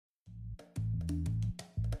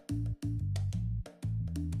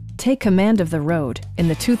Take command of the road in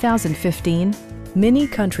the 2015 MINI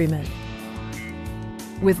Countryman.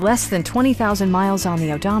 With less than 20,000 miles on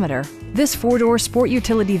the odometer, this four-door sport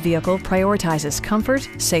utility vehicle prioritizes comfort,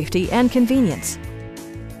 safety, and convenience.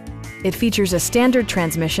 It features a standard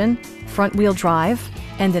transmission, front-wheel drive,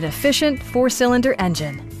 and an efficient four-cylinder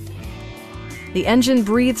engine. The engine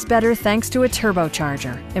breathes better thanks to a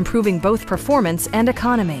turbocharger, improving both performance and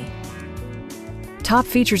economy. Top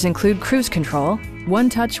features include cruise control,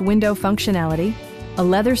 one-touch window functionality, a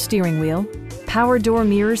leather steering wheel, power door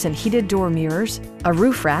mirrors and heated door mirrors, a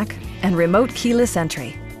roof rack, and remote keyless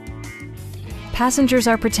entry. Passengers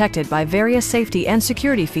are protected by various safety and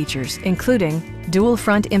security features, including dual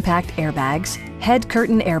front impact airbags, head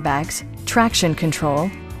curtain airbags, traction control,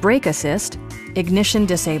 brake assist, ignition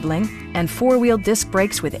disabling, and four-wheel disc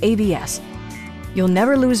brakes with ABS. You'll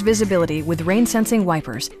never lose visibility with rain-sensing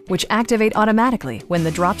wipers, which activate automatically when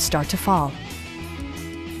the drops start to fall.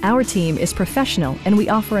 Our team is professional and we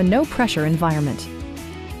offer a no-pressure environment.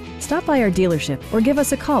 Stop by our dealership or give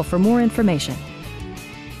us a call for more information.